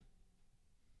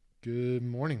Good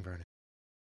morning, Vernon.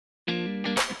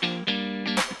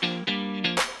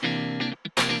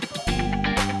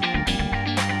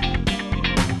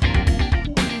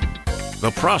 The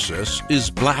process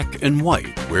is black and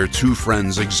white, where two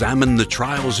friends examine the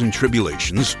trials and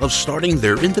tribulations of starting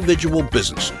their individual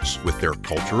businesses with their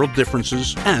cultural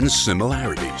differences and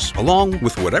similarities, along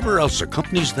with whatever else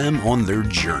accompanies them on their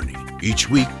journey. Each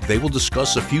week, they will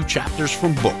discuss a few chapters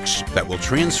from books that will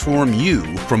transform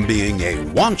you from being a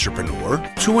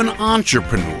wantrepreneur to an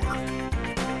entrepreneur.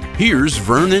 Here's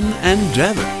Vernon and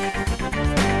Devin.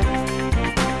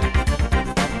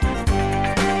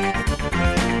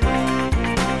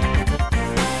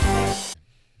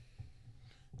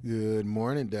 Good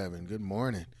morning, Devin. Good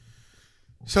morning.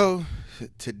 So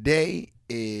today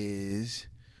is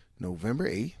November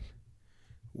 8th,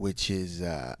 which is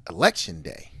election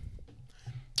day.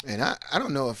 And I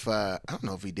don't know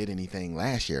if we did anything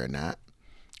last year or not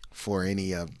for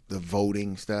any of the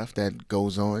voting stuff that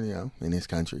goes on, in this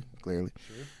country, clearly.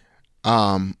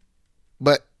 Sure.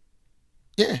 But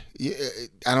yeah,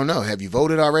 I don't know. Have you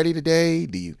voted already today?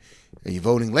 Are you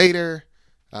voting later?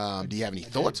 Do you have any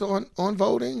thoughts on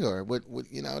voting, or what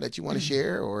that you want to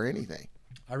share, or anything?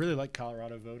 I really like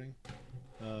Colorado voting.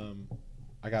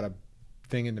 I got a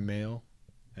thing in the mail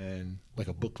and like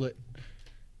a booklet,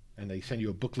 and they send you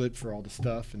a booklet for all the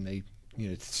stuff, and they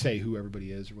say who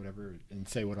everybody is or whatever, and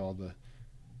say what all the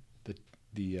like,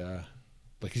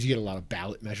 because you get a lot of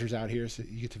ballot measures out here, so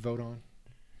you get to vote on,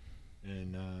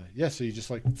 and so you just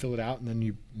like fill it out and then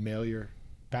you mail your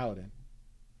ballot in.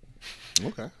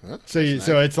 Okay. So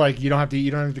it's like you don't have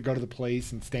to go to the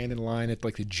place and stand in line at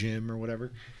like the gym or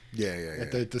whatever. Yeah.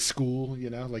 At the school,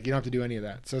 like you don't have to do any of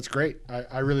that. So it's great.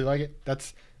 I really like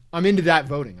it. I'm into that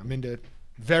voting. I'm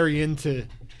very into,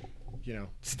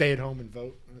 stay at home and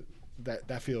vote.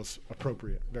 That feels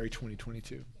appropriate. Very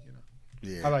 2022.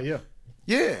 Yeah. How about you?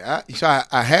 Yeah.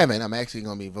 I haven't. I'm actually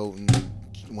going to be voting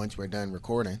once we're done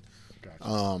recording.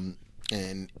 Gotcha.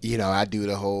 And I do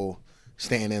the whole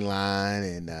stand in line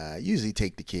and usually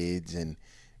take the kids, and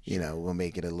we'll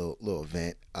make it a little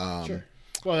event. Sure.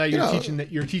 Well,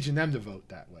 you're teaching them to vote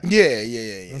that way.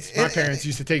 Yeah. My parents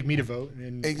used to take me to vote,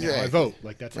 and exactly. I vote.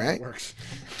 Like that's how right? it works.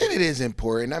 And it is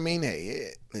important. I mean,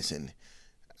 hey, listen,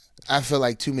 I feel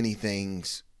like too many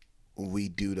things we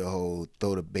do the whole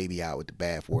throw the baby out with the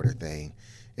bathwater thing,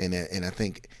 and I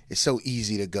think it's so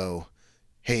easy to go,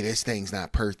 hey, this thing's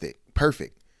not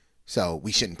perfect, so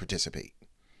we shouldn't participate.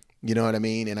 You know what I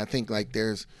mean? And I think like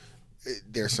there's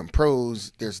some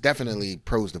pros. There's definitely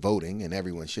pros to voting, and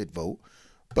everyone should vote.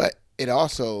 But it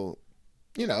also,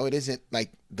 it isn't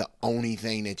like the only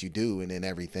thing that you do, and then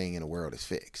everything in the world is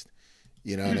fixed.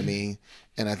 You know what I mean?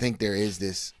 And I think there is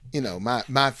this,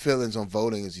 my feelings on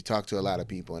voting is you talk to a lot of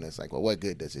people, and it's like, well, what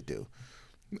good does it do?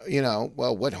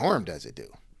 Well, what harm does it do?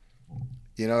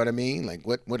 You know what I mean? Like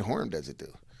what harm does it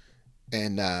do?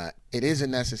 And it is a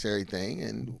necessary thing,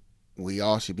 and we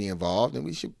all should be involved, and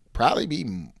we should probably be,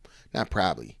 not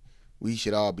probably, we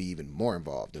should all be even more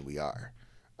involved than we are.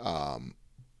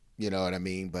 You know what I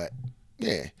mean? But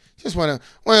yeah, just one of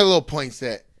the little points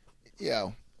that,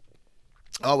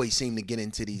 always seem to get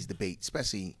into these debates,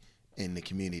 especially in the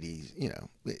communities, a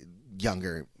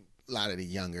lot of the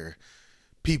younger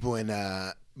people in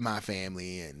my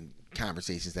family, and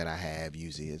conversations that I have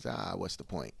usually is, what's the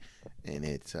point? And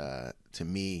it's, to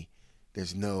me,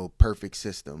 there's no perfect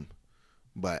system,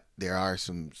 but there are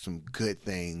some good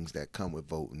things that come with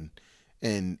voting,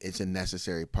 and it's a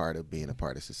necessary part of being a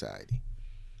part of society.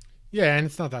 Yeah, and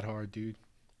it's not that hard, dude.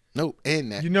 Nope,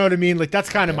 and that, You know what I mean? Like that's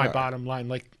kind of my hard. bottom line.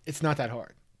 Like it's not that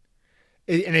hard.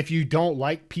 And if you don't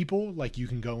like people, like you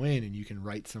can go in and you can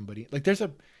write somebody. Like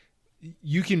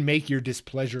you can make your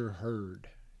displeasure heard.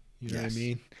 You know what I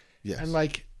mean? Yes. And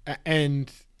like,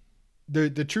 and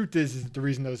the truth is that the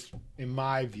reason those, in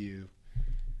my view,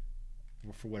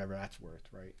 for whatever that's worth,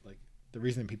 right? Like the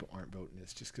reason that people aren't voting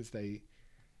is just because they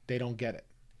don't get it,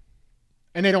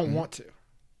 and they don't want to.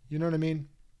 You know what I mean?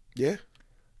 Yeah.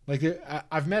 Like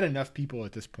I've met enough people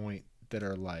at this point that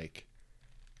are like,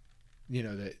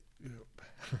 that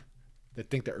that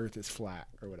think the Earth is flat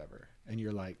or whatever, and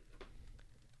you're like,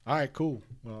 all right, cool.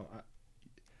 Well,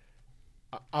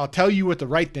 I'll tell you what the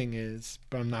right thing is,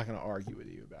 but I'm not going to argue with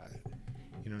you about it.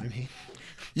 You know what I mean?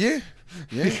 Yeah.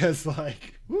 Because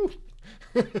like, woo.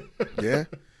 Yeah.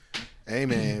 Hey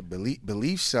man,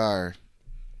 belief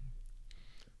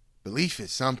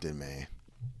is something, man.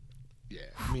 Yeah,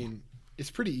 I mean,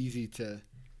 it's pretty easy to,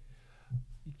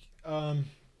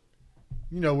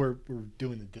 we're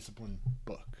doing the discipline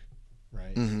book,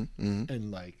 right? Mm-hmm.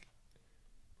 And like,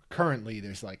 currently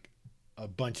there's like a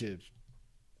bunch of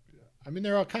I mean,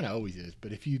 there kind of always is,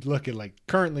 but if you look at like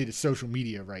currently the social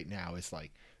media right now, it's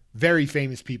like very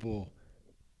famous people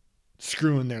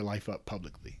screwing their life up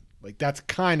publicly. Like that's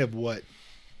kind of what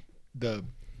the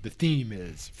theme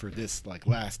is for this like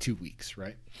last 2 weeks,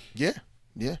 right? Yeah.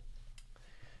 Yeah.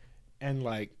 And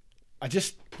like, I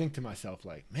just think to myself,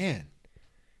 like, man,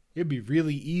 it'd be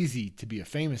really easy to be a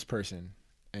famous person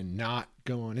and not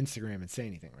go on Instagram and say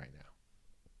anything right now.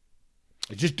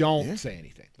 Like, just don't say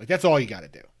anything. Like, that's all you got to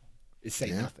do is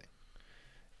say nothing.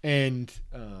 And,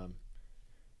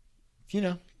 you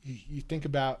know, you think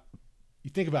about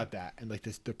that and like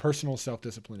the personal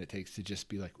self-discipline it takes to just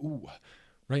be like, ooh,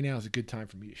 right now is a good time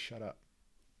for me to shut up.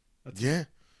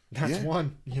 That's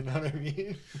one. You know what I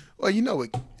mean? Well, you know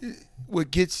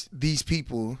what gets these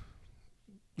people,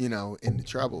 you know, into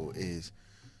trouble is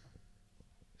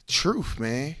truth,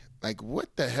 man. Like,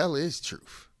 what the hell is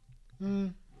truth?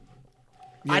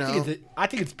 I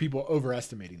think it's people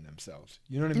overestimating themselves.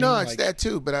 You know what I mean? No, it's like, that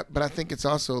too. But I think it's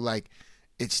also like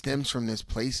it stems from this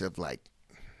place of like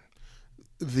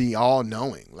the all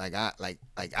knowing. Like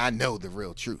I know the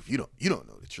real truth. You don't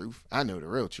know the truth. I know the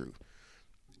real truth.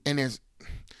 And there's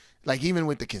like even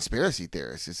with the conspiracy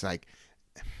theorists, it's like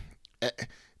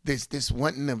there's this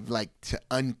wanting of like to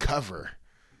uncover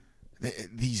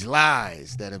these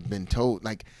lies that have been told.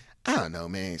 Like I don't know,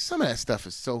 man. Some of that stuff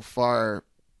is so far,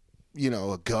 you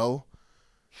know, ago.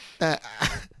 I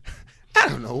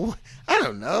don't know. I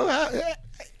don't know.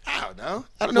 I don't know.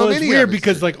 I don't know. Well, it's weird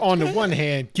because, like, on the one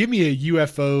hand, give me a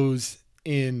UFOs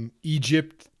in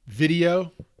Egypt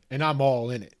video, and I'm all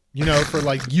in it. You know, for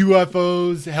like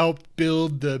UFOs helped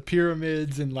build the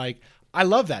pyramids, and like I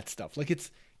love that stuff. Like it's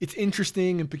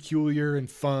interesting and peculiar and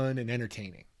fun and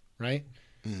entertaining, right?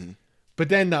 Mm-hmm. But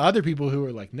then the other people who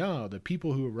are like, no, the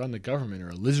people who run the government are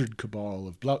a lizard cabal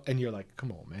of blood, and you're like,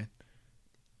 come on, man.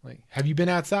 Like, have you been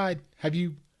outside? Have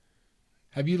you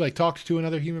like talked to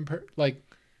another human like,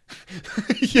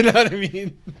 you know what I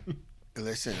mean?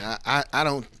 Listen, I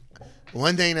don't.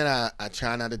 One thing that I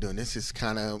try not to do, and this is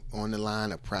kind of on the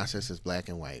line of process is black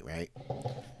and white, right?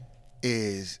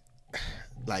 Is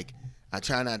like I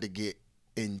try not to get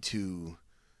into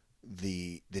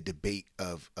the debate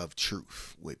of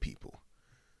truth with people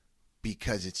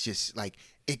because it's just like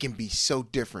it can be so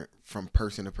different from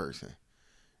person to person.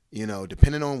 You know,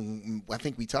 depending on, I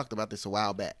think we talked about this a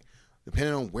while back,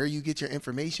 depending on where you get your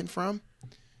information from,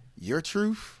 your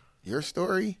truth, your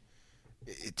story,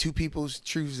 two people's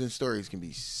truths and stories can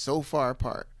be so far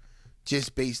apart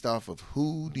just based off of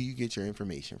who do you get your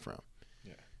information from.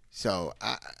 Yeah. So,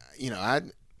 I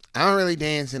don't really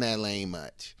dance in that lane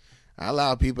much. I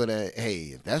allow people to,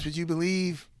 hey, if that's what you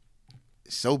believe,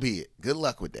 so be it. Good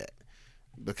luck with that.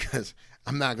 Because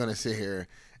I'm not going to sit here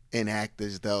and act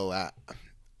as though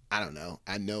I don't know.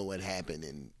 I know what happened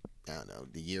in, I don't know,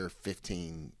 the year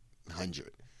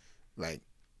 1500. Like,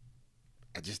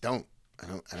 I just don't. I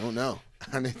don't know.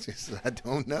 I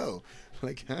don't know.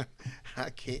 Like, I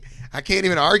can't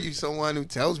even argue someone who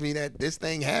tells me that this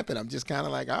thing happened. I'm just kind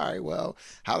of like, all right, well,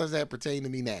 how does that pertain to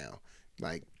me now?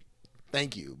 Like,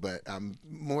 thank you. But I'm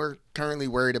more currently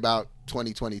worried about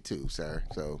 2022, sir.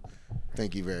 So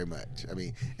thank you very much. I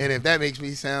mean, and if that makes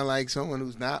me sound like someone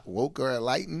who's not woke or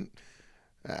enlightened,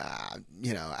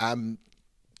 I'm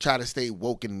trying to stay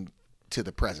woken to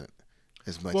the present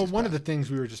as much as possible. One of the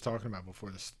things we were just talking about before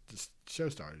this show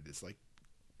started is like,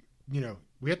 you know,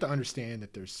 we have to understand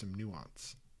that there's some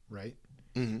nuance, right?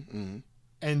 Mm-hmm, mm-hmm.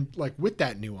 And like with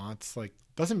that nuance, like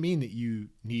doesn't mean that you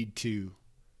need to,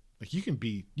 like you can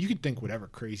think whatever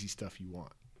crazy stuff you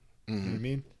want. Mm-hmm. You know what I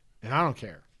mean? And I don't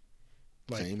care.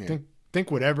 Like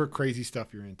think whatever crazy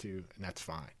stuff you're into, and that's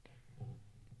fine.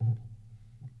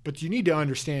 But you need to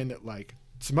understand that like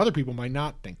some other people might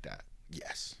not think that.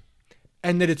 Yes.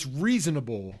 And that it's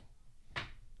reasonable.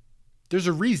 There's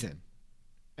a reason.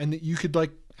 And that you could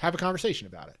like have a conversation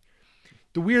about it.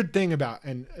 The weird thing about,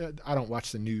 and I don't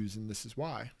watch the news and this is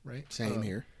why, right? Same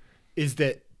here. Is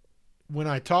that when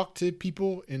I talk to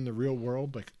people in the real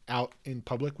world, like out in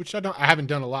public, which I haven't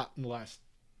done a lot in the last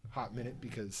hot minute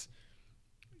because,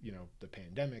 you know, the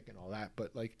pandemic and all that.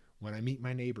 But like when I meet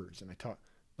my neighbors and I talk,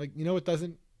 like, you know, what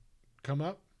doesn't come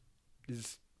up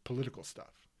is political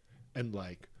stuff and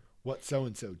like what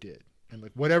so-and-so did and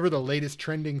like whatever the latest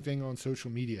trending thing on social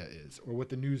media is or what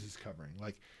the news is covering,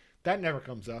 like that never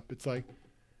comes up. It's like,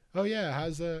 oh yeah,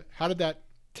 how did that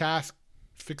task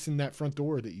fixing that front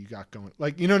door that you got going,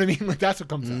 like, you know what I mean? Like that's what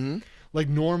comes up, like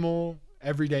normal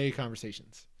everyday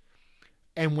conversations.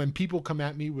 And when people come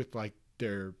at me with like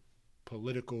their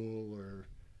political or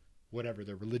whatever,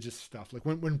 their religious stuff, like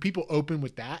when people open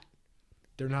with that,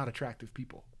 they're not attractive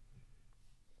people.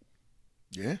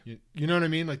 Yeah. You know what I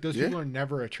mean? Like those Yeah. people are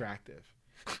never attractive.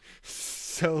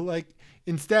 So like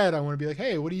instead, I want to be like,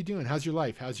 hey, what are you doing? How's your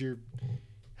life? How's your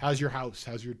house?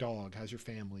 How's your dog? How's your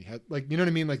family? Like you know what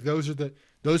I mean? Like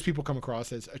those people come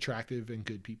across as attractive and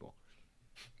good people.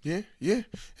 Yeah.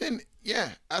 And yeah,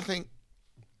 I think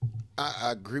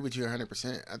I agree with you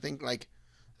 100%. I think like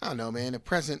I don't know, man. The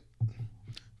present,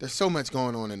 there's so much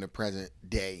going on in the present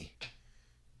day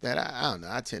that I don't know.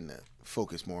 I tend to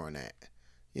focus more on that.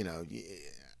 You know,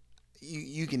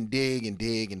 you can dig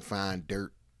and find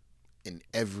dirt in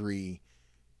every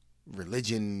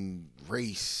religion,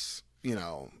 race, you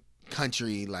know,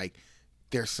 country. Like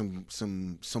there's some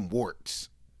warts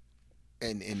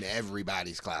in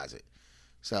everybody's closet.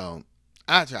 So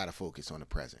I try to focus on the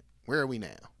present. Where are we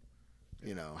now?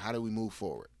 You know, how do we move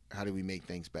forward? How do we make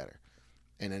things better?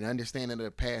 And an understanding of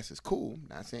the past is cool.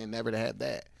 Not saying never to have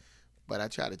that, but I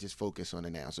try to just focus on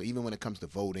it now. So even when it comes to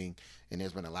voting, and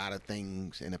there's been a lot of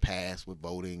things in the past with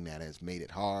voting that has made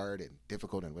it hard and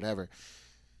difficult and whatever.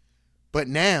 But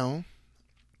now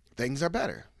things are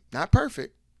better. Not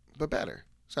perfect, but better.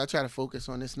 So I try to focus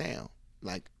on this now.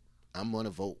 Like I'm going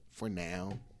to vote for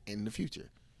now and the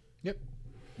future. Yep.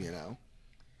 You know?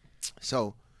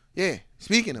 So, yeah,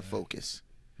 speaking of focus,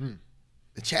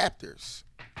 the chapters.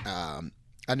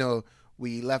 I know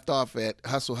we left off at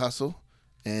Hustle,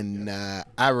 and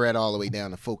I read all the way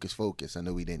down to Focus. I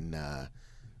know we didn't.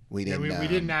 We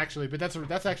didn't actually, but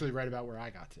that's actually right about where I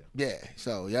got to. Yeah.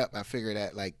 So, yep, I figured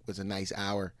that like was a nice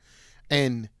hour,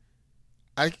 and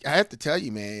I have to tell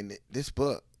you, man, this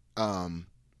book,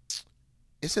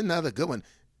 it's another good one.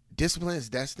 Discipline is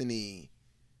Destiny.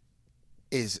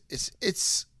 It's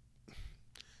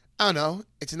I don't know.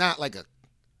 It's not like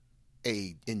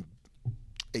a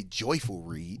joyful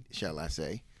read, shall I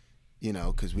say? You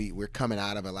know, because we're coming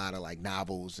out of a lot of like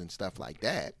novels and stuff like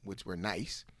that, which were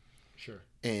nice. Sure.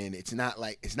 And it's not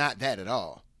that at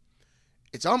all.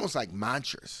 It's almost like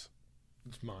mantras.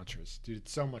 It's mantras, dude.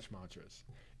 It's so much mantras.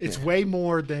 It's way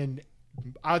more than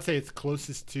I would say. It's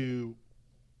closest to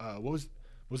what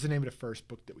was the name of the first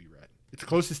book that we read? It's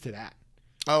closest to that.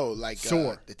 Oh, like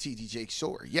Soar. The T.D. Jakes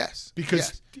Soar. Yes.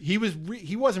 Because he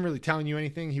wasn't really telling you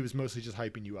anything. He was mostly just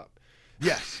hyping you up.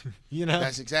 Yes. You know?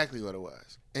 That's exactly what it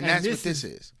was. And that's what this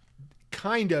is.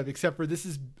 Kind of, except for this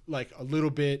is like a little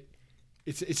bit,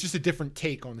 it's just a different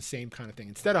take on the same kind of thing.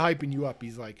 Instead of hyping you up,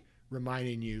 he's like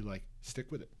reminding you, like,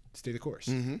 stick with it. Stay the course.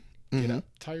 Mm-hmm. You know?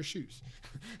 Tie your shoes.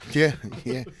 Yeah.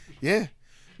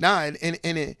 Nah, and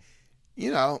it,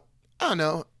 you know, I don't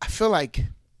know. I feel like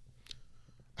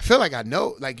I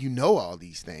know, like, you know all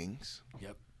these things.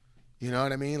 Yep. You know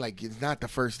what I mean? Like, it's not the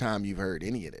first time you've heard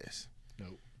any of this.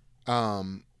 Nope.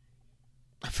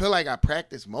 I feel like I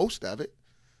practice most of it.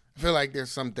 I feel like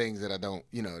there's some things that I don't,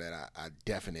 you know, that I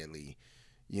definitely,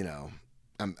 you know,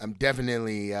 I'm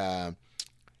definitely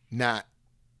not,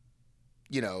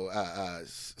 you know,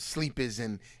 sleep is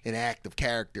an act of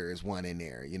character is one in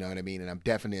there. You know what I mean? And I'm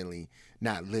definitely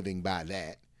not living by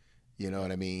that. You know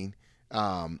what I mean?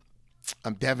 I'm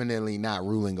definitely not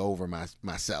ruling over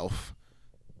myself.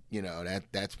 You know,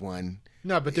 that's one.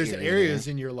 No, but there's areas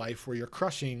in your life where you're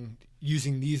crushing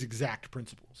using these exact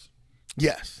principles.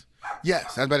 Yes. I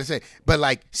was about to say, but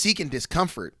like seeking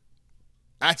discomfort,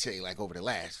 I'd say like over the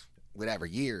last whatever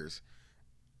years,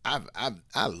 I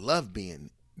love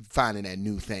finding that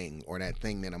new thing or that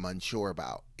thing that I'm unsure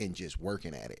about and just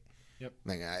working at it. Yep.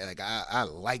 I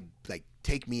like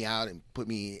take me out and put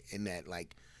me in that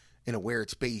like in a weird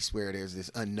space where there's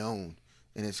this unknown,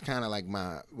 and it's kind of like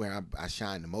where I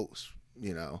shine the most.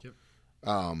 You know. Yep.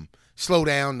 Slow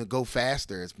down to go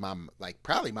faster is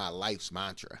probably my life's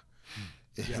mantra.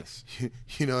 Yes.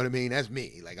 You know what I mean? That's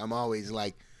me. Like I'm always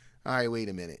like, all right, wait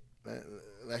a minute.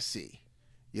 Let's see.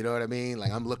 You know what I mean?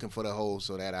 Like I'm looking for the hole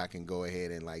so that I can go ahead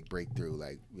and like break through,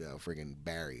 like, you know, friggin'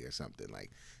 Barry or something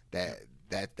like that.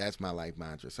 That's my life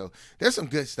mantra. So there's some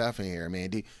good stuff in here,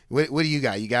 man. What do you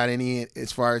got? You got any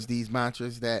as far as these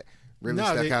mantras that really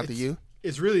stuck out to you?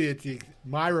 It's really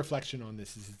my reflection on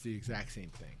this is it's the exact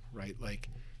same thing, right? Like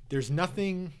there's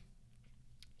nothing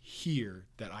here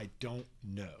that I don't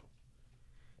know.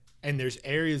 And there's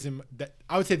areas that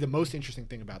I would say the most interesting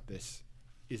thing about this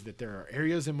is that there are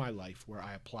areas in my life where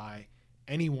I apply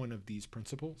any one of these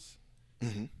principles,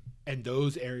 and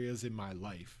those areas in my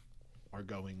life are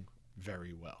going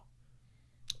very well.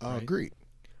 Right? Agreed.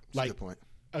 That's like, a good point.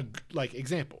 Like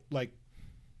example, like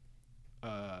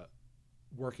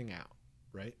working out,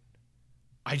 right?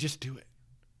 I just do it.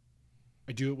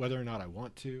 I do it whether or not I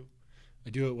want to. I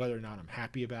do it whether or not I'm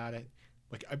happy about it.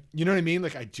 Like, you know what I mean?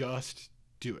 Like I just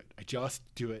do it. I just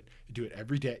do it. I do it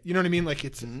every day. You know what I mean? Like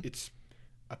it's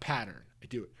a pattern. I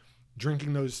do it.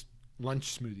 Drinking those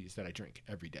lunch smoothies that I drink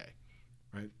every day,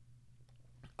 right?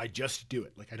 I just do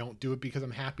it. Like, I don't do it because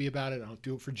I'm happy about it. I don't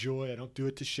do it for joy. I don't do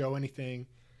it to show anything.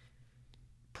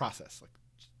 Process, like,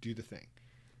 just do the thing.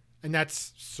 And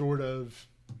that's sort of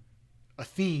a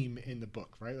theme in the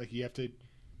book, right? Like, you have to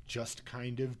just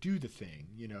kind of do the thing,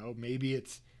 you know? Maybe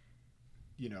it's,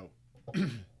 you know,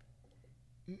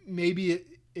 maybe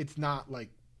it's not like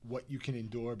what you can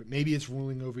endure, but maybe it's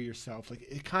ruling over yourself. Like,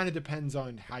 it kind of depends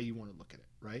on how you want to look at it,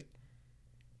 right?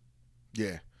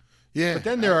 Yeah. Yeah. But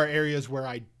then there are areas where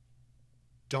I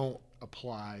don't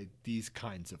apply these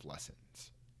kinds of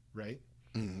lessons, right?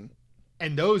 Mm-hmm.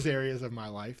 And those areas of my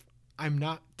life, I'm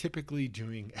not typically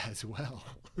doing as well.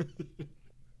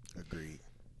 Agreed.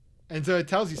 And so it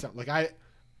tells you something.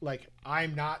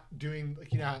 I'm not doing,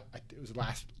 like, you know, it was the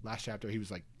last chapter. He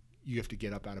was like, you have to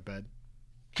get up out of bed.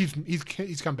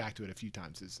 He's come back to it a few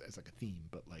times as like a theme,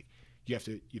 but like you have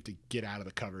to get out of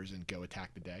the covers and go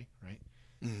attack the day, right?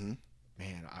 Mm-hmm.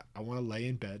 Man, I want to lay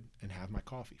in bed and have my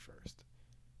coffee first.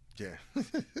 Yeah.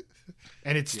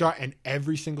 And and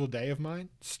every single day of mine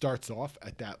starts off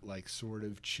at that like sort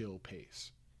of chill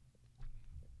pace.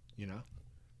 You know?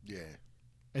 Yeah.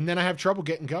 And then I have trouble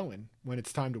getting going when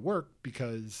it's time to work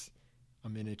because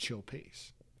I'm in a chill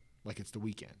pace. Like it's the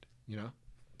weekend, you know?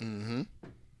 Mm-hmm.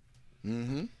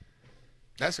 Mm-hmm.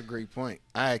 That's a great point.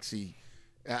 I'd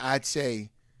say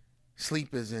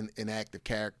sleep is an active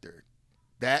character.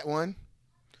 That one,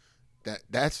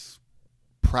 that's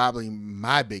probably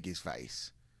my biggest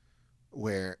vice.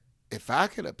 Where if I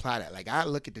could apply that, like I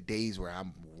look at the days where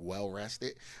I'm well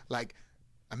rested, like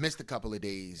I missed a couple of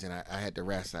days and I had to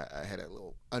rest. I had a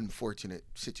little unfortunate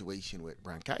situation with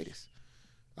bronchitis.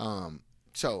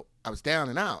 So I was down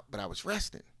and out, but I was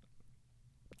resting.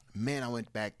 Man, I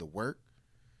went back to work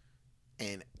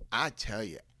and I tell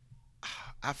you,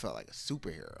 I felt like a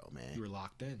superhero, man. You were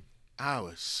locked in. I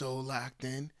was so locked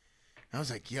in. I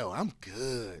was like, yo, I'm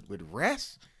good with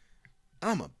rest.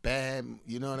 I'm a bad,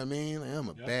 you know what I mean? Like, I'm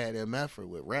a bad MFer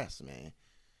with rest, man.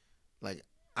 Like,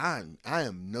 I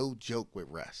am no joke with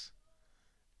rest.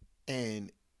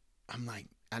 And I'm like,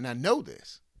 and I know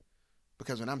this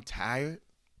because when I'm tired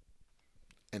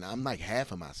and I'm like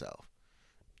half of myself,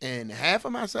 and half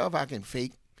of myself I can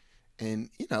fake,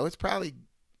 and, you know, it's probably,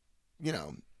 you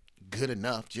know, good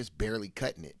enough, just barely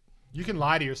cutting it. You can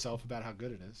lie to yourself about how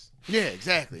good it is. Yeah,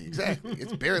 exactly.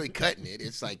 It's barely cutting it.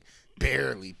 It's like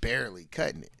barely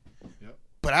cutting it. Yep.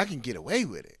 But I can get away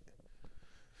with it.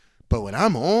 But when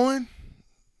I'm on,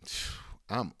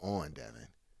 Devin.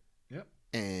 Yep.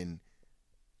 And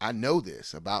I know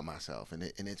this about myself, and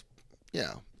it's, you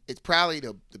know, it's probably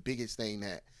the biggest thing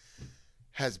that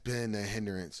has been a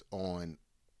hindrance on,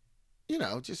 you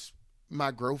know, just my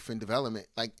growth and development,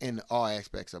 like in all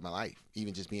aspects of my life,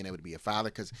 even just being able to be a father.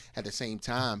 Because at the same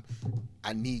time,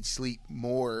 I need sleep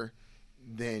more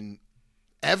than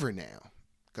ever now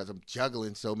because I'm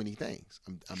juggling so many things.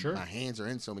 Sure. My hands are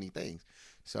in so many things.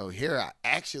 So here I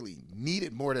actually need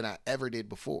it more than I ever did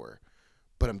before,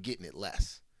 but I'm getting it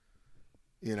less,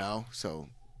 you know? So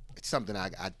it's something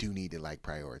I do need to like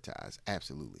prioritize.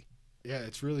 Absolutely. Yeah,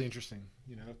 it's really interesting.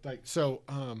 You know, like, so,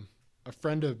 a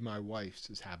friend of my wife's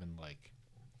is having like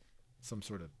some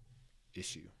sort of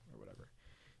issue or whatever.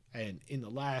 And in the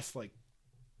last like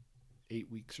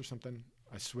 8 weeks or something,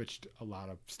 I switched a lot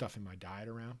of stuff in my diet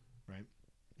around, right?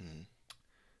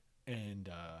 Mm-hmm. And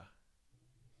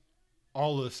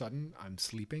all of a sudden I'm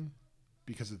sleeping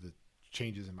because of the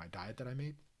changes in my diet that I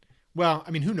made. Well,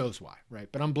 I mean, who knows why, right?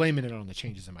 But I'm blaming it on the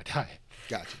changes in my diet.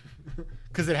 Gotcha.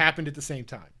 Because it happened at the same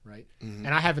time, right? Mm-hmm.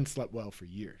 And I haven't slept well for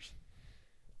years.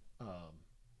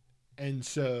 And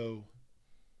so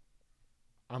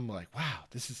I'm like, wow,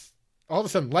 this is all of a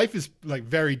sudden life is like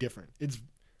very different.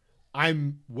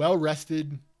 I'm well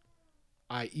rested.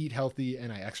 I eat healthy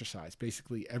and I exercise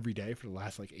basically every day for the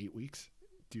last like 8 weeks.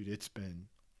 Dude, it's been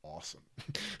awesome.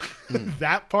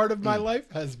 That part of my life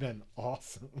has been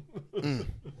awesome.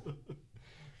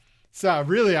 So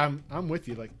really I'm with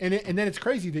you. Like, and then it's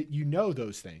crazy that you know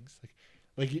those things.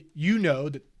 Like you know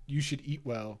that you should eat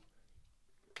well,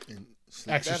 And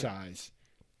exercise,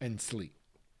 and sleep,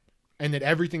 and that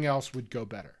everything else would go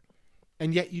better,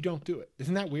 and yet you don't do it.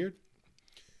 Isn't that weird?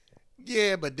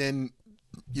 Yeah, but then,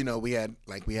 you know, we had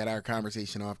our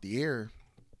conversation off the air.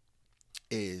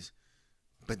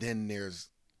 But then there's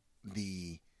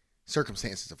the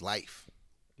circumstances of life.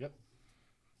 Yep.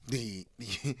 The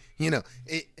you know,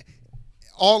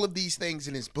 all of these things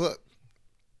in this book,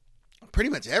 pretty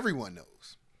much everyone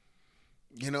knows.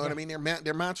 You know what I mean?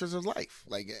 They're mantras of life.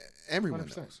 Like everyone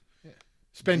 100%. knows. Yeah.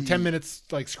 Spend 10 minutes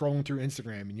like scrolling through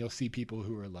Instagram and you'll see people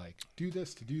who are like, do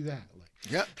this to do that. Like,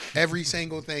 Yep. Every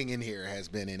single thing in here has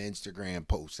been an Instagram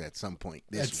post at some point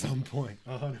this week. some point,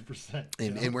 100%.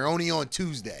 And we're only on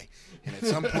Tuesday. And at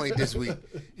some point this week,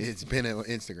 it's been on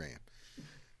Instagram.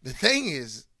 The thing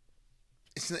is,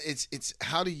 it's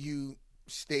how do you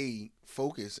stay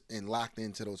focused and locked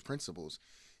into those principles,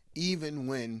 even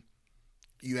when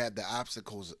you have the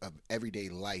obstacles of everyday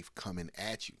life coming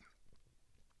at you.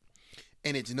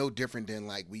 And it's no different than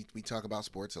like we talk about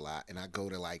sports a lot, and I go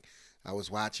to like I was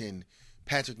watching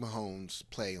Patrick Mahomes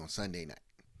play on Sunday night,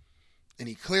 and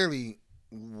he clearly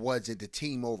wasn't, the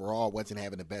team overall wasn't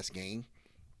having the best game.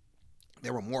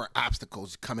 There were more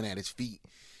obstacles coming at his feet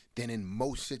than in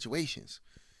most situations.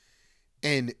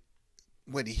 And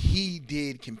what he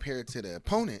did compared to the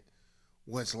opponent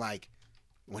was like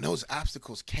when those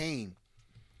obstacles came,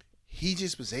 he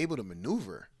just was able to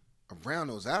maneuver around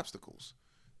those obstacles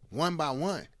one by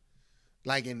one.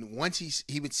 Like, and once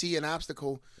he would see an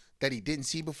obstacle that he didn't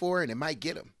see before, and it might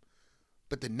get him.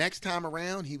 But the next time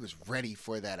around, he was ready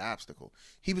for that obstacle.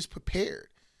 He was prepared.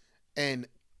 And,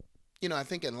 you know, I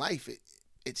think in life,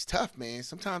 it's tough, man.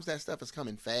 Sometimes that stuff is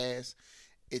coming fast.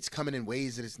 It's coming in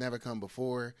ways that it's never come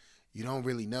before. You don't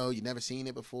really know. You've never seen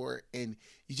it before. And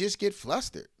you just get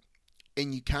flustered.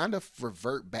 And you kind of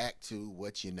revert back to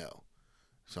what you know.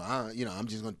 So, I'm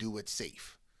just going to do what's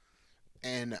safe.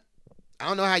 And I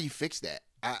don't know how you fix that.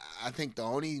 I think the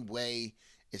only way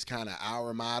is kind of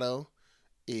our motto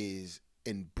is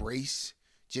embrace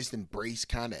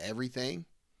kind of everything.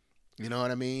 You know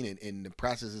what I mean? And the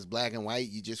process is black and white.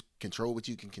 You just control what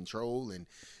you can control and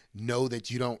know that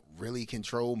you don't really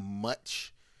control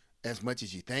as much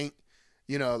as you think.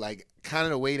 You know, like kind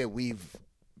of the way that we've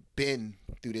been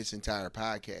through this entire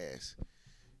podcast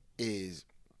is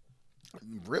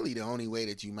really the only way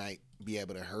that you might be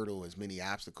able to hurdle as many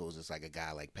obstacles as like a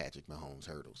guy like Patrick Mahomes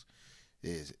hurdles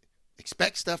is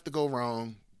expect stuff to go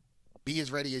wrong, be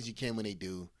as ready as you can when they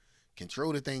do,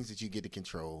 control the things that you get to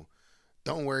control,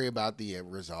 don't worry about the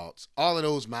results. All of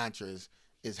those mantras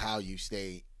is how you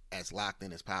stay as locked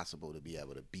in as possible to be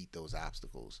able to beat those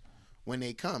obstacles when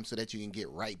they come so that you can get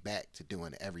right back to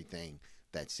doing everything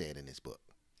that's said in this book.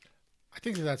 I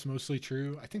think that's mostly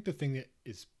true. I think the thing that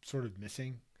is sort of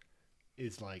missing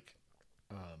is like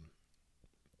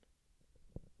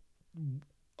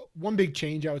one big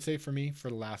change I would say for me for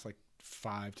the last like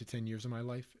 5 to 10 years of my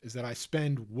life is that I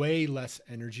spend way less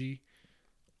energy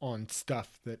on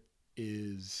stuff that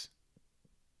is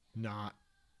not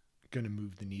going to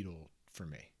move the needle for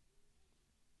me.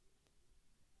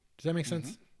 Does that make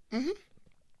sense? Mm-hmm.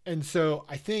 And so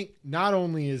I think not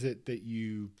only is it that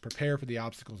you prepare for the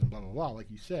obstacles and blah, blah, blah,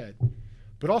 like you said,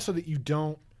 but also that you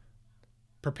don't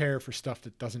prepare for stuff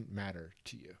that doesn't matter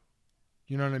to you.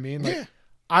 You know what I mean? Like, yeah.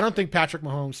 I don't think Patrick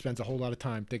Mahomes spends a whole lot of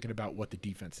time thinking about what the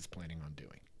defense is planning on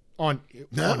doing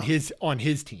on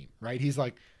his team, right? He's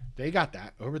like, they got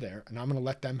that over there, and I'm going to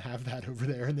let them have that over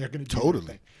there, and they're going to do their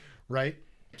thing, right?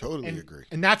 Totally agree.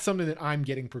 And that's something that I'm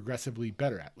getting progressively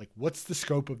better at. Like, what's the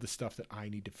scope of the stuff that I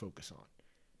need to focus on?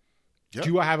 Yep.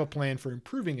 Do I have a plan for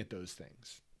improving at those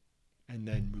things, and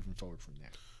then moving forward from there?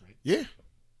 Right? Yeah,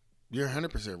 you're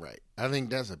 100% right. I think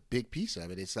that's a big piece of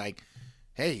it. It's like,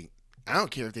 hey, I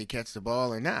don't care if they catch the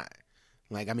ball or not.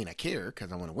 Like, I mean, I care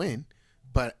because I want to win,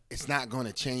 but it's not going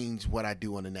to change what I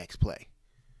do on the next play.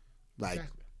 Like,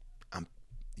 exactly.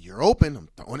 You're open. I'm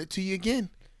throwing it to you again.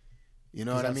 You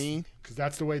know what I mean? Because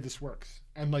that's the way this works.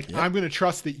 And like, I'm going to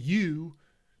trust that you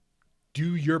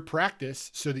do your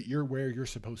practice so that you're where you're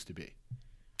supposed to be.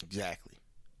 Exactly.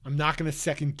 I'm not going to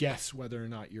second guess whether or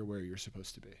not you're where you're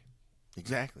supposed to be.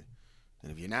 Exactly.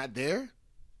 And if you're not there,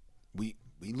 we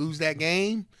lose that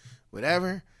game,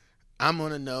 whatever, I'm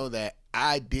going to know that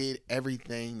I did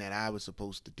everything that I was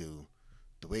supposed to do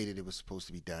the way that it was supposed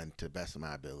to be done to the best of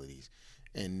my abilities.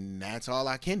 And that's all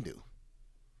I can do.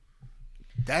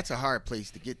 That's a hard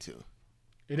place to get to.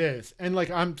 It is. And like,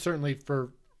 I'm certainly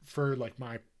for like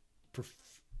my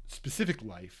specific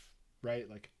life, right?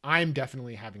 Like, I'm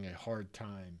definitely having a hard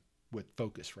time with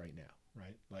focus right now,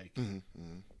 right? Like,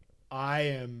 I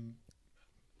am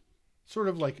sort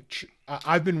of like,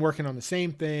 I've been working on the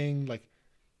same thing. Like,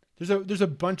 there's a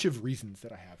bunch of reasons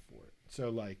that I have for it. So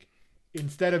like,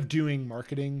 instead of doing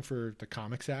marketing for the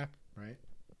comics app, right?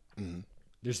 Mm-hmm.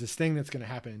 There's this thing that's going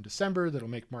to happen in December that'll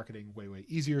make marketing way, way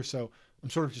easier. So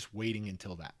I'm sort of just waiting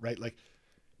until that, right? Like,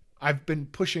 I've been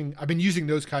using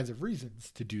those kinds of reasons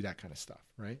to do that kind of stuff,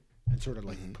 right? And sort of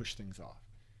like push things off.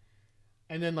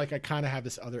 And then like, I kind of have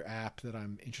this other app that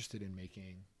I'm interested in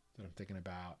making that I'm thinking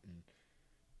about. And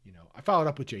I followed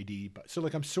up with JD, but so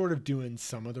like I'm sort of doing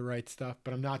some of the right stuff,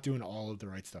 but I'm not doing all of the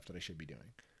right stuff that I should be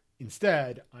doing.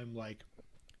 Instead, I'm like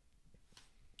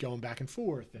going back and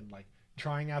forth and like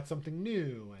trying out something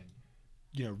new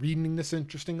and reading this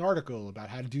interesting article about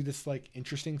how to do this like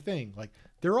interesting thing. Like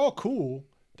they're all cool,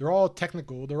 they're all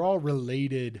technical, they're all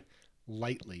related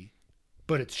lightly,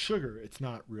 but it's sugar, it's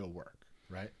not real work,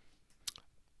 right?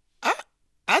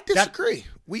 I disagree.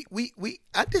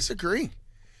 I disagree.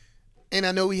 And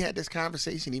I know we had this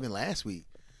conversation even last week.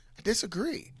 I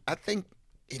disagree. I think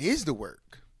it is the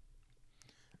work.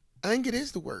 I think it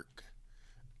is the work.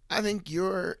 I think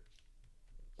you're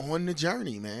on the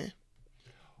journey, man.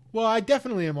 Well, I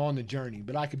definitely am on the journey,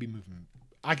 but I could be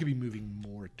moving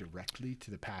more directly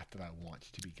to the path that I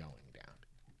want to be going down.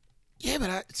 Yeah, but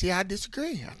I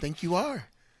disagree. I think you are.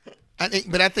 I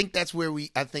think that's where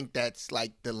I think that's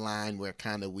like the line where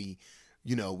kind of we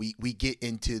get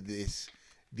into these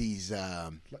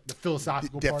the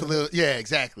philosophical part. Yeah,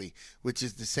 exactly. Which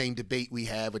is the same debate we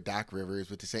have with Doc Rivers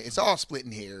with the same. It's all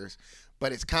splitting hairs,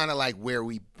 but it's kind of like where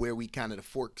we kind of the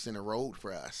forks in the road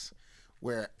for us.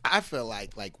 Where I feel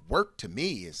like work to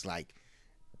me is like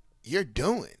you're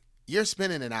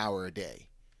spending an hour a day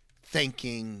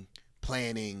thinking,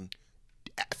 planning,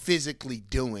 physically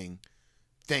doing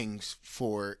things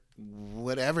for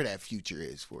whatever that future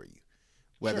is for you,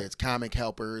 whether Sure. it's comic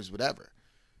helpers, whatever.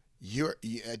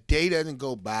 A day doesn't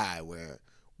go by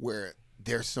where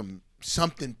there's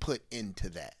something put into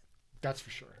that. That's for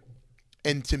sure.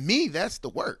 And to me, that's the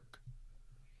work,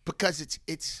 because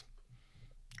it's.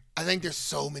 I think there's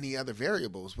so many other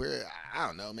variables where I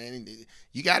don't know, man.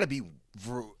 You got to be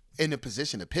in a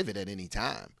position to pivot at any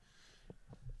time,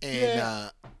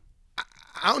 and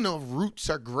I don't know if roots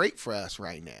are great for us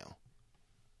right now.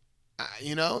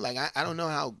 I don't know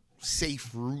how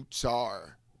safe roots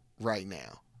are right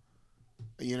now.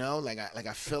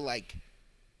 I feel like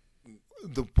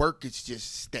the work is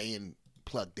just staying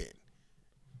plugged in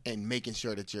and making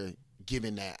sure that you're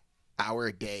giving that hour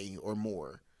a day or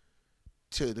more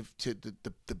to the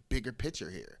bigger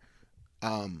picture here.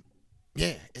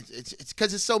 It's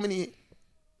because it's so many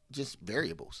just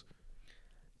variables.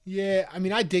 Yeah, I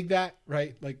mean, I dig that,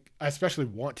 right? Like, I especially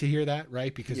want to hear that,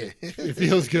 right? Because it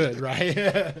feels good, right?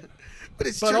 But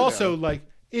it's but true, also though. like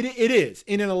it is,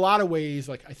 and in a lot of ways,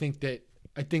 like I think that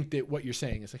what you're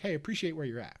saying is like, hey, appreciate where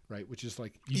you're at, right? Which is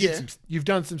like you've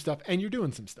done some stuff and you're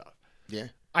doing some stuff. Yeah.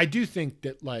 I do think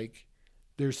that like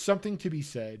there's something to be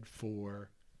said for,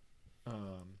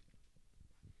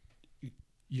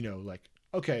 like,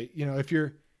 okay, if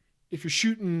you're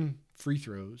shooting free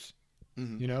throws,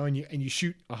 and you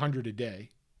shoot 100 a day,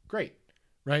 great,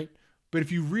 right? But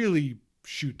if you really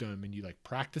shoot them and you like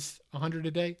practice 100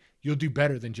 a day, you'll do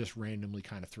better than just randomly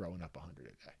kind of throwing up 100 a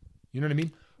day. You know what I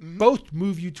mean? Mm-hmm. Both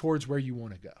move you towards where you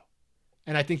want to go.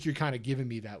 And I think you're kind of giving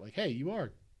me that, like, hey, you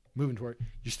are moving toward,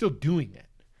 you're still doing it.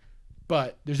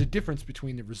 But there's a difference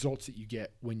between the results that you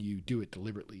get when you do it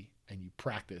deliberately and you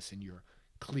practice and you're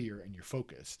clear and you're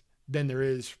focused than there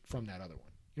is from that other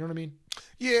one. You know what I mean?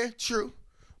 Yeah, true.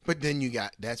 But then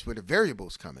that's where the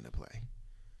variables come into play.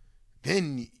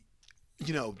 Then,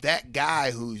 that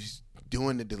guy who's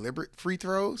doing the deliberate free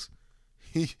throws,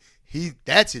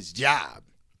 that's his job.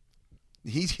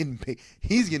 He's getting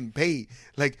paid.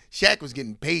 Like Shaq was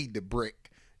getting paid to brick,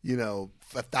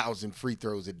 1,000 free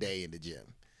throws a day in the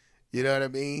gym. You know what I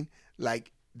mean?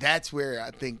 Like, that's where I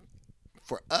think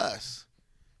for us,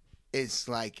 it's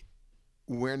like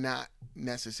we're not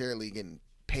necessarily getting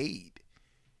paid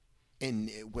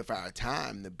with our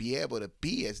time to be able to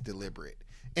be as deliberate.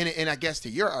 And I guess to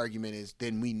your argument is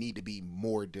then we need to be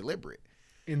more deliberate.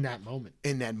 In that moment.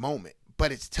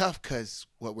 But it's tough because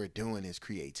what we're doing is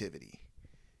creativity.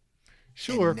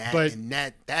 Sure,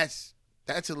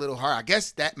 that's a little hard. I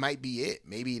guess that might be it.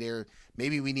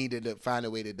 Maybe we needed to find a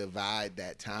way to divide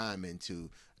that time into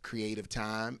creative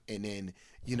time and then,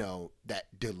 that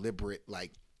deliberate,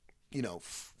 like,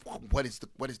 what is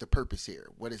the purpose here?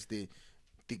 What is the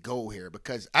goal here?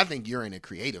 Because I think you're in a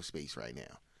creative space right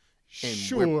now. And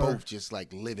we're both just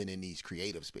like living in these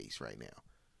creative space right now.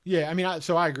 Yeah, I mean,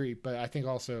 so I agree, but I think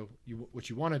also what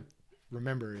you want to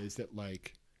remember is that,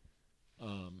 like,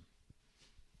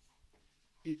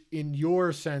 in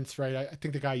your sense, right? I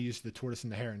think the guy used the tortoise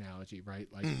and the hare analogy, right?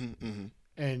 Like,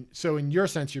 and so in your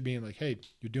sense, you're being like, hey,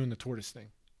 you're doing the tortoise thing,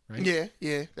 right?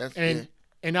 Yeah,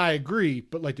 and I agree,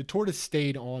 but like the tortoise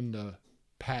stayed on the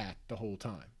path the whole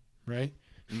time, right?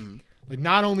 Mm-hmm. Like,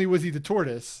 not only was he the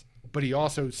tortoise, but he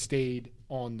also stayed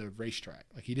on the racetrack.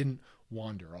 Like, he didn't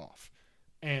wander off.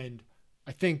 And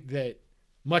I think that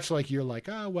Much like you're like,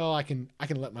 oh well, I can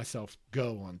let myself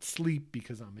go on sleep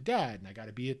because I'm a dad and I got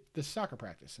to be at this soccer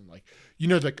practice, and like,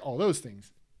 like all those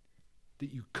things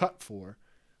that you cut for.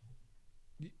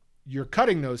 You're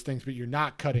cutting those things, but you're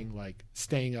not cutting like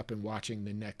staying up and watching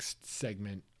the next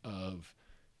segment of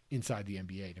Inside the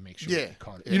NBA to make sure you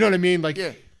caught it. You know what I mean? Like,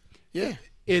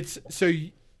 it's so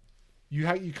you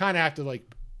kind of have to, like,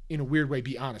 in a weird way,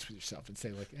 be honest with yourself and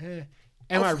say, like,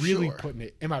 am I really putting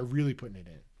it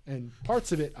in? And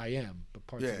parts of it I am, but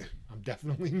parts of it I'm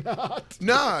definitely not.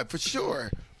 No, for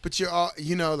sure. But you're all,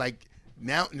 like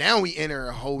now we enter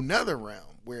a whole nother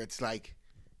realm where it's like,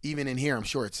 even in here, I'm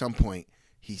sure at some point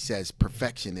he says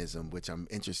perfectionism, which I'm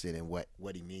interested in what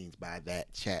he means by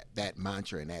that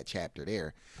mantra in that chapter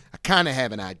there. I kind of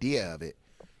have an idea of it.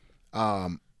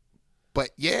 But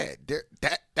yeah,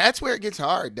 that's where it gets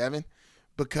hard, Devin,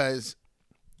 because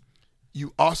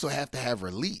you also have to have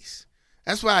release.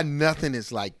 That's why nothing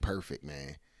is like perfect,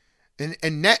 man.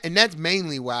 And that's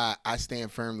mainly why I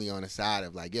stand firmly on the side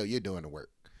of like, yo, you're doing the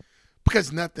work.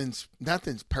 Because nothing's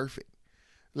perfect.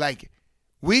 Like,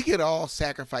 we could all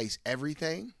sacrifice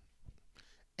everything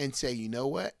and say, you know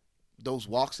what? Those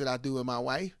walks that I do with my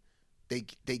wife, they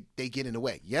get in the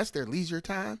way. Yes, they're leisure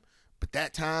time, but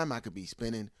that time I could be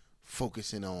spending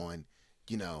focusing on,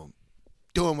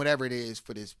 doing whatever it is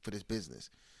for this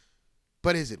business.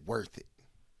 But is it worth it?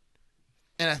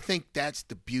 And I think that's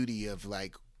the beauty of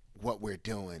like what we're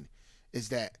doing, is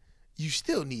that you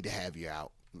still need to have your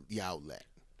outlet.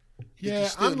 Yeah,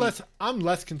 I'm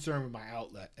less concerned with my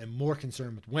outlet and more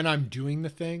concerned with when I'm doing the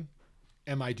thing,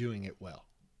 am I doing it well?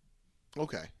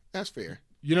 Okay, that's fair.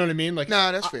 You know what I mean? Like,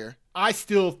 no, that's fair. I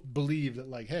still believe that,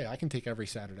 like, hey, I can take every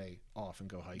Saturday off and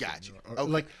go hiking. Got you. Or,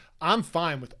 like, I'm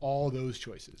fine with all those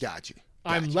choices. Got you.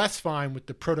 I'm less fine with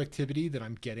the productivity that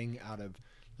I'm getting out of,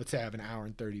 let's say I have an hour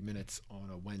and 30 minutes on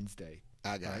a Wednesday.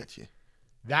 I got you.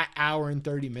 That hour and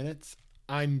 30 minutes,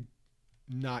 I'm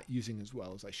not using as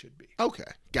well as I should be. Okay,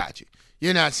 got you.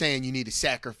 You're not saying you need to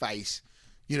sacrifice,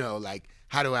 like,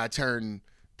 how do I turn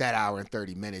that hour and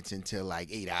 30 minutes into like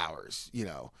 8 hours?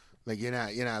 Like, you're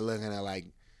not looking at like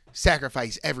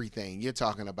sacrifice everything. You're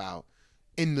talking about,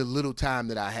 in the little time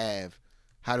that I have,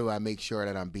 how do I make sure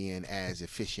that I'm being as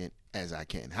efficient as I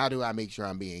can? How do I make sure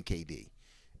I'm being KD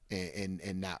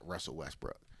and not Russell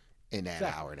Westbrook in that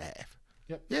hour and a half?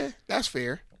 Yep. Yeah, that's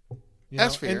fair.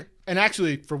 That's fair. And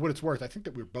actually, for what it's worth, I think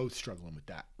that we're both struggling with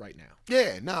that right now.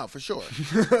 Yeah, no, for sure.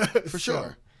 For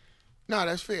sure. No,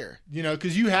 that's fair.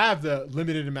 Because you have the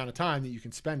limited amount of time that you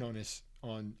can spend on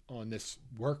this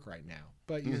work right now.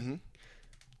 But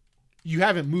you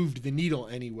haven't moved the needle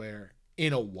anywhere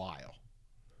in a while.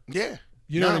 Yeah.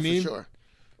 You know what I mean?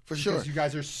 For sure. Because you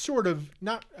guys are sort of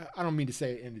not, I don't mean to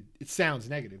say it, and it sounds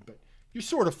negative, but you're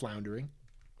sort of floundering,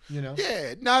 Yeah,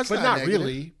 no, it's but not negative.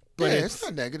 really. But it's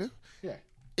not negative. Yeah.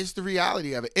 It's the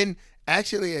reality of it. And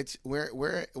actually, it's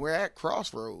we're at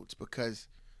crossroads because,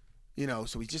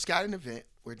 so we just got an event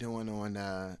we're doing on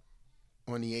the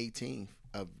 18th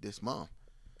of this month.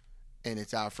 And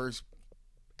it's our first,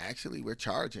 actually, we're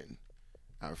charging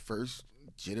our first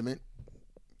legitimate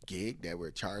gig that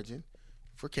we're charging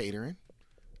for catering.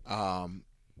 Right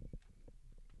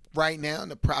now,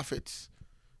 the profits,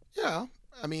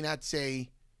 I'd say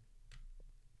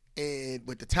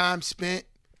with the time spent,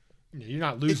 you're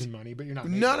not losing money, but you're not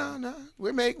making No.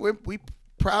 We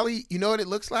probably, you know what it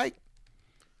looks like?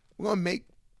 We're going to make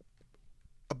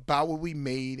about what we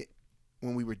made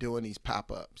when we were doing these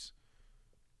pop-ups,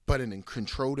 but in a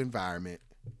controlled environment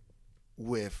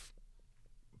with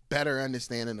better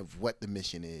understanding of what the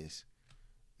mission is.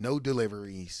 No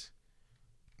deliveries.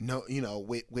 No,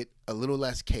 with a little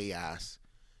less chaos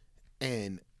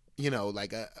and,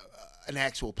 like an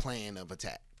actual plan of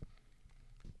attack.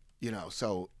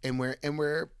 So and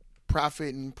we're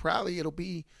profiting, probably it'll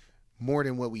be more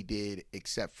than what we did,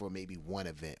 except for maybe one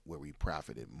event where we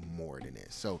profited more than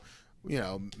this. So,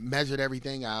 measured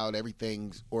everything out,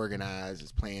 everything's organized,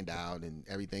 it's planned out, and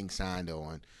everything's signed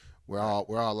on. We're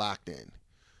all locked in.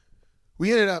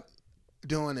 We ended up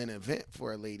doing an event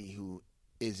for a lady who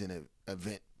is an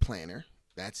event planner.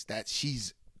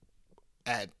 She's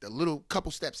at a little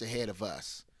couple steps ahead of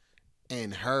us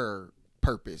and her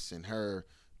purpose and her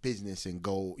business and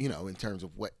goal, in terms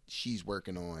of what she's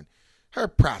working on, her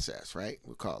process, right?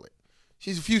 We'll call it.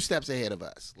 She's a few steps ahead of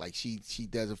us. Like she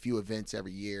does a few events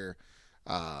every year,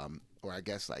 or I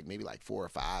guess like maybe like 4 or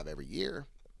 5 every year.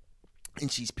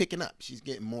 And she's picking up. She's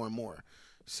getting more and more.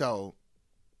 So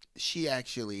she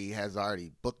actually has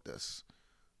already booked us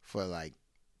for like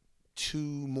 2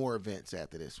 more events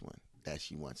after this one that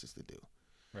she wants us to do.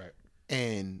 Right.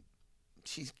 And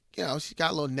she's got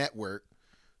a little network.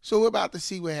 So we're about to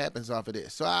see what happens off of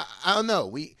this. So I don't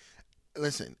know.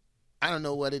 Listen, I don't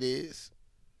know what it is.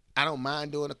 I don't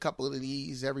mind doing a couple of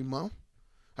these every month.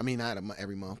 I mean, not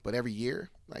every month, but every year,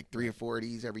 like 3 or 4 of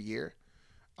these every year.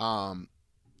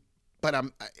 But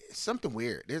something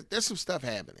weird. There's some stuff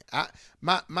happening.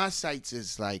 My sites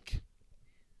is like,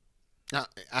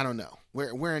 I don't know.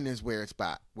 We're in this weird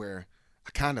spot where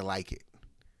I kind of like it,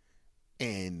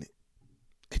 and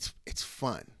it's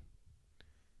fun.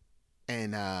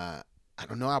 And I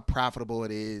don't know how profitable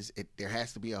it is. There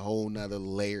has to be a whole nother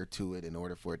layer to it in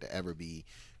order for it to ever be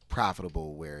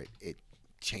profitable, where it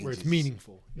changes. Where it's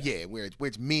meaningful. Yeah, where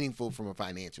it's meaningful from a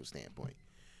financial standpoint.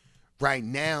 Right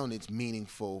now, it's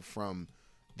meaningful from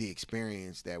the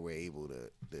experience that we're able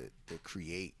to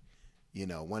create. You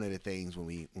know, one of the things when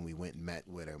we went and met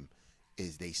with them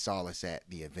is they saw us at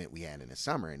the event we had in the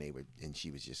summer, and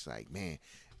she was just like, man,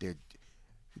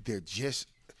 they're just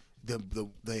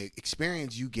the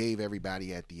experience you gave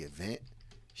everybody at the event.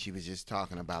 She was just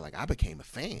talking about, like, I became a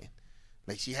fan.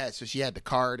 Like, she had the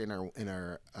card in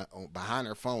her behind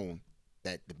her phone,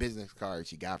 that the business card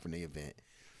she got from the event,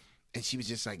 and she was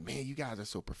just like, man, you guys are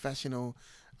so professional,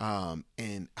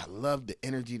 and I love the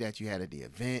energy that you had at the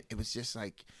event. It was just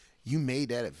like you made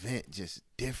that event just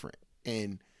different,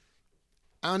 and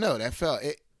I don't know, that felt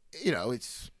it. You know,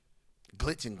 it's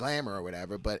glitz and glamour or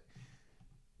whatever, but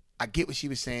I get what she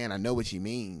was saying. I know what she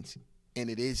means,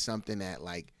 and it is something that,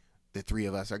 like, the three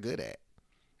of us are good at,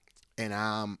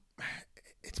 and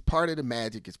it's part of the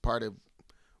magic. It's part of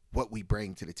what we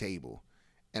bring to the table,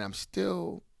 and I'm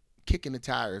still kicking the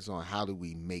tires on how do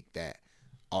we make that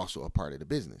also a part of the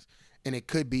business. And it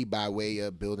could be by way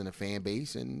of building a fan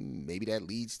base, and maybe that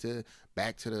leads to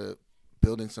back to the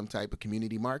building some type of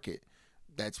community market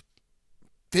that's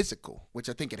physical, which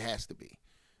I think it has to be.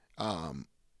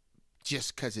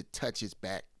 Just because it touches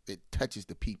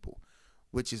the people,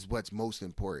 which is what's most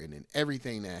important in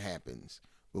everything that happens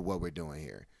with what we're doing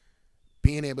here.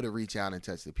 Being able to reach out and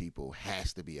touch the people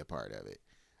has to be a part of it.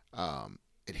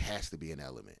 It has to be an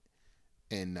element.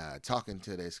 And talking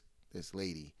to this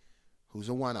lady, who's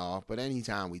a one-off, but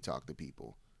anytime we talk to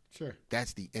people, Sure,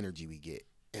 that's the energy we get,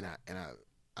 and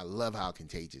I love how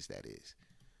contagious that is.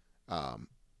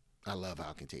 I love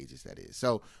how contagious that is.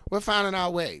 So we're finding our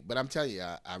way, but I'm telling you,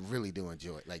 I really do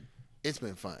enjoy it. Like, it's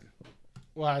been fun.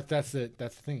 well, that's the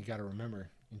thing you got to remember.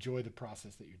 Enjoy the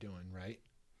process that you're doing, right?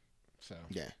 So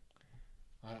Yeah.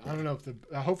 I don't know if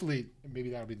hopefully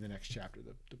maybe that'll be the next chapter.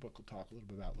 The book will talk a little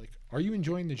bit about, like, are you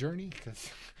enjoying the journey?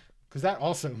 Because that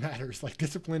also matters. Like,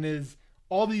 discipline is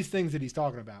all these things that he's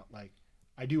talking about. Like,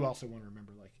 I do also want to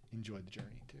remember, like, enjoy the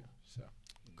journey too. So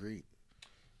Agreed.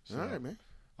 So, All right, man.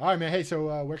 All right, man. Hey,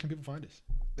 so where can people find us?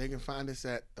 They can find us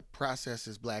at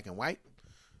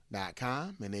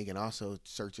theprocessisblackandwhite.com, and they can also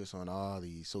search us on all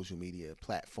the social media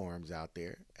platforms out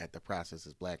there at The Process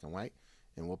is Black and White,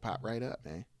 and we'll pop right up,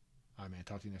 man. All right, man.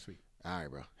 Talk to you next week. All right,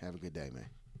 bro. Have a good day, man.